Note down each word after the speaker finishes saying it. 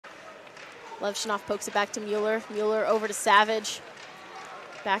Levshunov pokes it back to Mueller. Mueller over to Savage.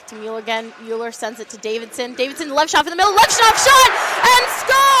 Back to Mueller again. Mueller sends it to Davidson. Davidson to Levshunov in the middle. Levshunov shot and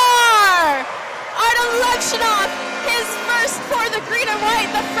score! Artyom Levshunov, his first for the green and white.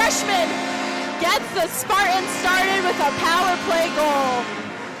 The freshman gets the Spartans started with a power play goal.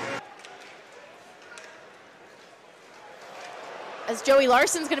 As Joey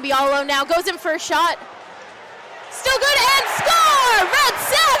Larson's going to be all alone now. Goes in for a shot. Still good and score! Red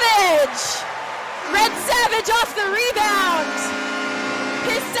Savage! Red Savage off the rebound.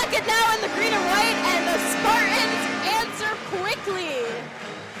 His second now in the green and white, and the Spartans answer quickly.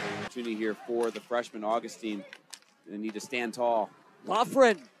 Opportunity here for the freshman Augustine. They need to stand tall.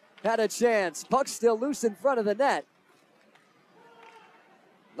 Loughran had a chance. Puck still loose in front of the net.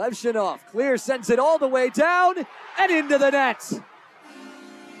 Levshunov clear, sends it all the way down and into the net.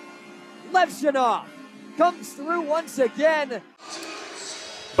 Levshunov comes through once again.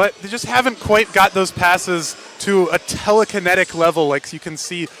 But they just haven't quite got those passes to a telekinetic level like you can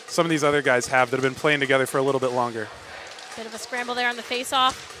see some of these other guys have that have been playing together for a little bit longer. Bit of a scramble there on the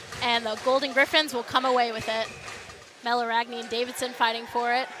face-off, and the Golden Griffins will come away with it. Melaragny and Davidson fighting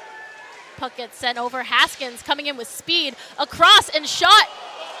for it. Puck gets sent over. Haskins coming in with speed, across and shot.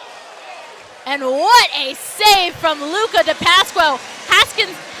 And what a save from Luca DePasquo.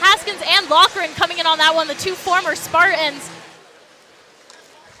 Haskins and Loughran coming in on that one, the two former Spartans.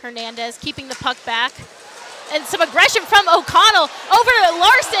 Hernandez keeping the puck back. And some aggression from O'Connell over to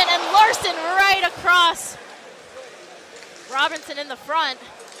Larson, and Larson right across. Robinson in the front.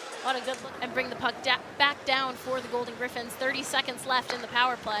 What a good look. And bring the puck back down for the Golden Griffins. 30 seconds left in the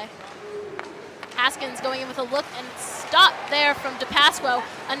power play. Haskins going in with a look and stop there from DePasquo.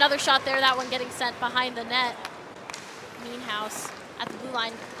 Another shot there, that one getting sent behind the net. Meanhouse at the blue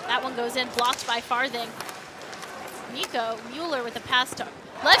line. That one goes in, blocked by Farthing. Nico Mueller with the pass to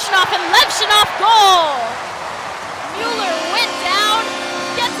Levshunov, and Levshunov goal! Mueller went down,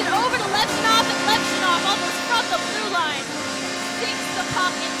 gets it over to Levshunov, and Levshunov almost from the blue line sinks the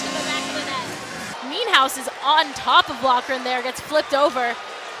puck into the back of the net. Meanhouse is on top of Loughran there, gets flipped over.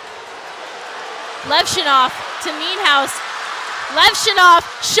 Levshunov to Meanhouse. Levshunov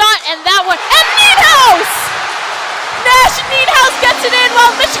shot, and that one, and Meanhouse! Nash Meanhouse gets it in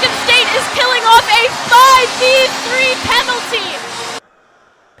while Michigan State is killing off a 5v3 penalty.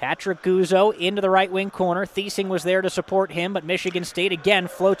 Patrick Guzzo into the right wing corner. Thiesing was there to support him, but Michigan State again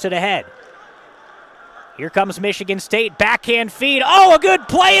floats it ahead. Here comes Michigan State, backhand feed. Oh, a good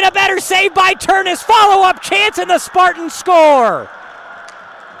play and a better save by Turnus. Follow-up chance and the Spartans score.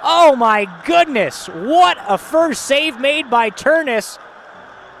 Oh my goodness, what a first save made by Turnus.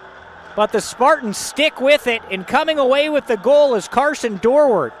 But the Spartans stick with it, and coming away with the goal is Carson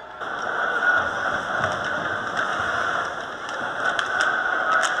Dorwart.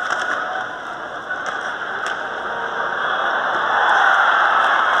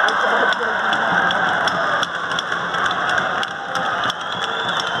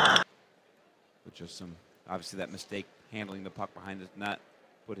 Just obviously that mistake handling the puck behind his net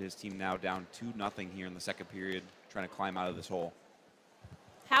put his team now down 2-0 here in the second period, trying to climb out of this hole.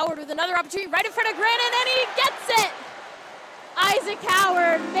 Howard with another opportunity right in front of Grannon, and he gets it! Isaac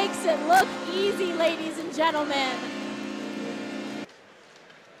Howard makes it look easy, ladies and gentlemen.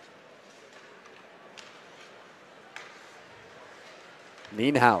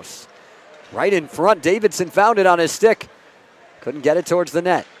 Meanhouse right in front. Davidson found it on his stick. Couldn't get it towards the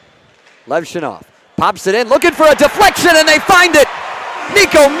net. Levshunov pops it in, looking for a deflection, and they find it.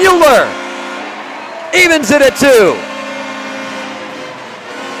 Nico Mueller evens it at 2.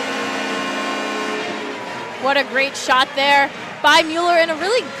 What a great shot there by Mueller, and a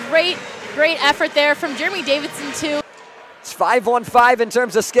really great effort there from Jeremy Davidson too. It's 5-on-5 in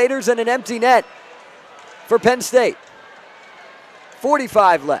terms of skaters and an empty net for Penn State.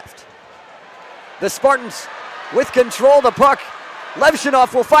 45 left. The Spartans with control of the puck.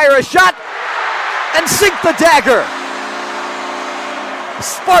 Levshunov will fire a shot and sink the dagger.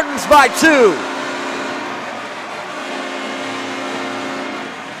 Spartans by 2.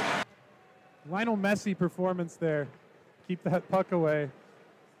 Lionel Messi performance there. Keep that puck away.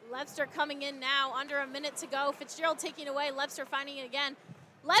 Levster coming in now, under a minute to go. Fitzgerald taking away, Levster finding it again.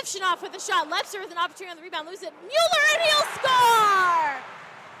 Levshunov with a shot. Levster with an opportunity on the rebound, loses it. Mueller, and he'll score!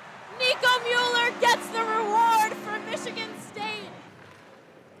 Nico Mueller gets the reward for Michigan State.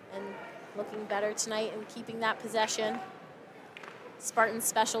 And looking better tonight and keeping that possession. Spartans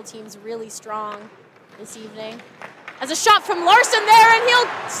special teams really strong this evening. As a shot from Larson there, and he'll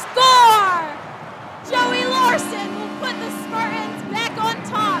score! Joey Larson will put the Spartans back on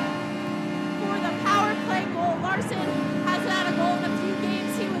top for the power play goal. Larson hasn't had a goal in a few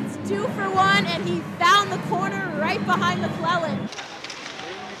games. He was due for one, and he found the corner right behind McClellan.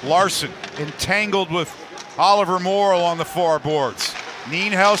 Larson entangled with Oliver Moore along the far boards.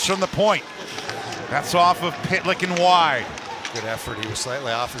 Nienhuis from the point. That's off of Pitlick and wide. Good effort. He was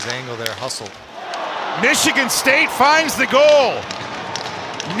slightly off his angle there, hustled. Michigan State finds the goal.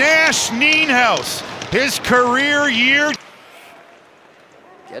 Nash Nienhuis, his career year.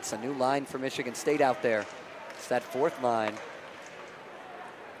 Gets a new line for Michigan State out there. It's that fourth line.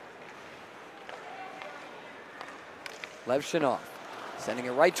 Levshunov sending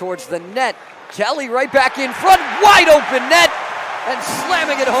it right towards the net. Kelly right back in front, wide open net, and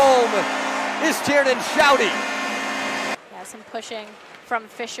slamming it home is Tiernan Shouty. Yeah, some pushing from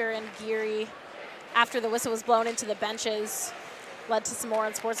Fisher and Geary after the whistle was blown into the benches led to some more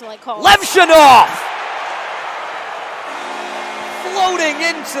unsportsmanlike calls. Levshunov floating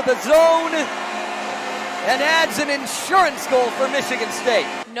into the zone and adds an insurance goal for Michigan State.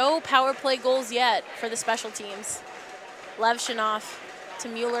 No power play goals yet for the special teams. Levshunov to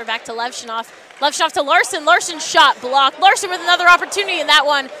Mueller, back to Levshunov. Levshunov to Larson. Larson shot blocked. Larson with another opportunity, and that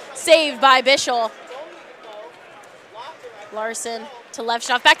one saved by Bischel. Larson to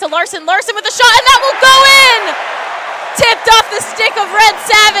Levshunov, back to Larson. Larson with a shot, and that will go in! Tipped off the stick of Red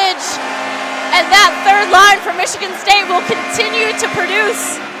Savage. And that third line for Michigan State will continue to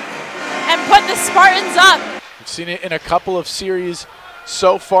produce and put the Spartans up. We've seen it in a couple of series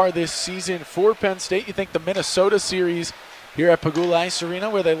so far this season for Penn State. You think the Minnesota series here at Pagula Ice Arena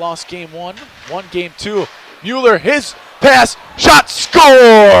where they lost game one, won game two. Mueller, his pass, shot,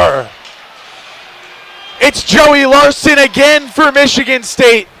 score! It's Joey Larson again for Michigan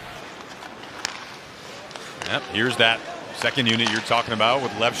State. Yep, here's that second unit you're talking about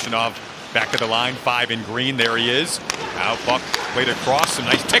with Levshunov back to the line, 5 in green, there he is. Now puck played across, some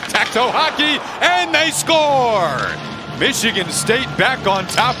nice tic-tac-toe hockey, and they score! Michigan State back on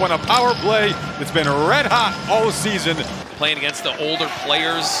top on a power play that's been red hot all season. Playing against the older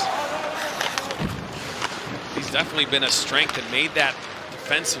players, he's definitely been a strength and made that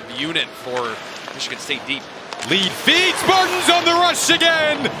defensive unit for Michigan State deep. Lead feed, Spartans on the rush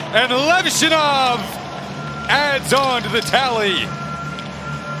again, and Levshunov adds on to the tally.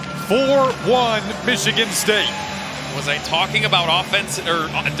 4-1 Michigan State. Was I talking about offensive or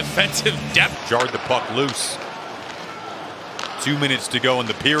defensive depth? Jarred the puck loose. 2 minutes to go in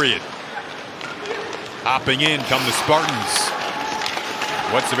the period. Hopping in come the Spartans.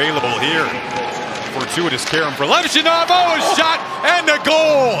 What's available here? Fortuitous carom for Levshunov. Oh, a shot and a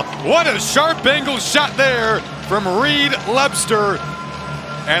goal. What a sharp angle shot there from Reed Lebster.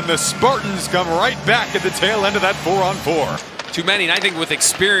 And the Spartans come right back at the tail end of that 4-on-4. Too many, and I think with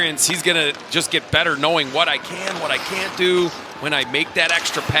experience, he's going to just get better knowing what I can, what I can't do, when I make that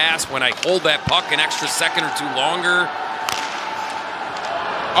extra pass, when I hold that puck an extra second or two longer.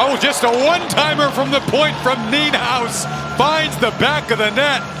 Oh, just a one-timer from the point from Nienhuis. Finds the back of the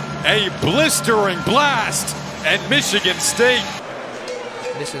net. A blistering blast at Michigan State.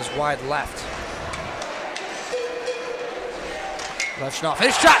 This is wide left. Levshunov,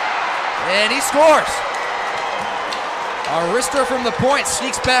 his shot, and he scores. Arister from the point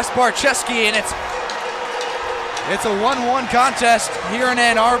sneaks past Barcheski, and it's a 1-1 contest here in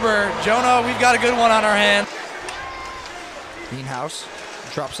Ann Arbor. Jonah, we've got a good one on our hand. Nienhuis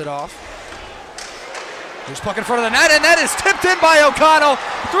drops it off. Here's puck in front of the net, and that is tipped in by O'Connell.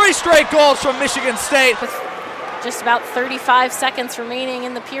 3 straight goals from Michigan State. With just about 35 seconds remaining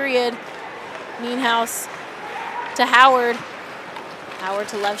in the period, Nienhuis to Howard. Howard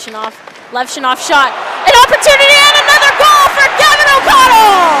to Levshunov. Levshunov shot. An opportunity and another goal for Gavin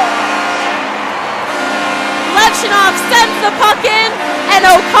O'Connell! Levshunov sends the puck in, and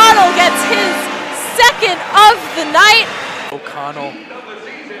O'Connell gets his second of the night. O'Connell,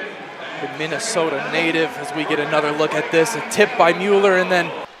 the Minnesota native, as we get another look at this. A tip by Mueller, and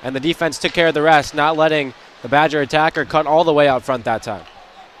then... And the defense took care of the rest, not letting the Badger attacker cut all the way out front that time.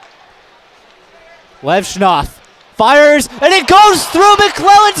 Levshunov fires, and it goes through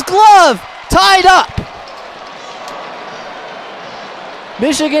McClellan's glove. Tied up.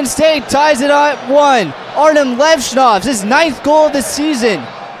 Michigan State ties it at 1. Artyom Levshunov, his 9th goal of the season.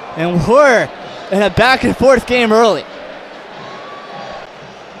 And we're in a back-and-forth game early.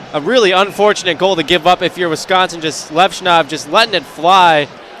 A really unfortunate goal to give up if you're Wisconsin. Just Levshunov just letting it fly.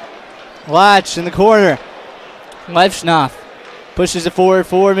 Latch in the corner. Levshunov pushes it forward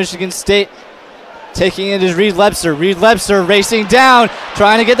for Michigan State. Taking it is Reed Lebster. Reed Lebster racing down,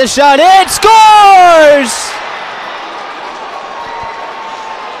 trying to get the shot in. Scores!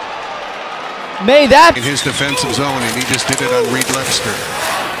 May that in his defensive zone, and he just did it on Reed Lebster.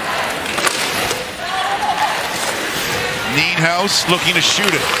 Nienhuis looking to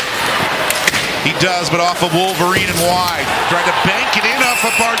shoot it. He does, but off of Wolverine and wide. Tried to bank it in off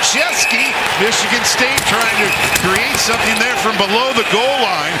of Barczewski. Michigan State trying to create something there from below the goal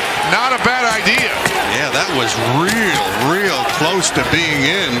line. Not a bad idea. Yeah, that was real close to being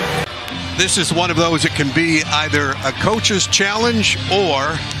in. This is one of those that can be either a coach's challenge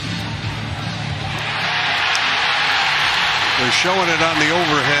or they're showing it on the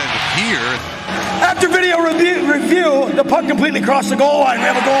overhead here. After video review, the puck completely crossed the goal line. We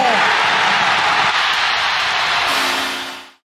have a goal.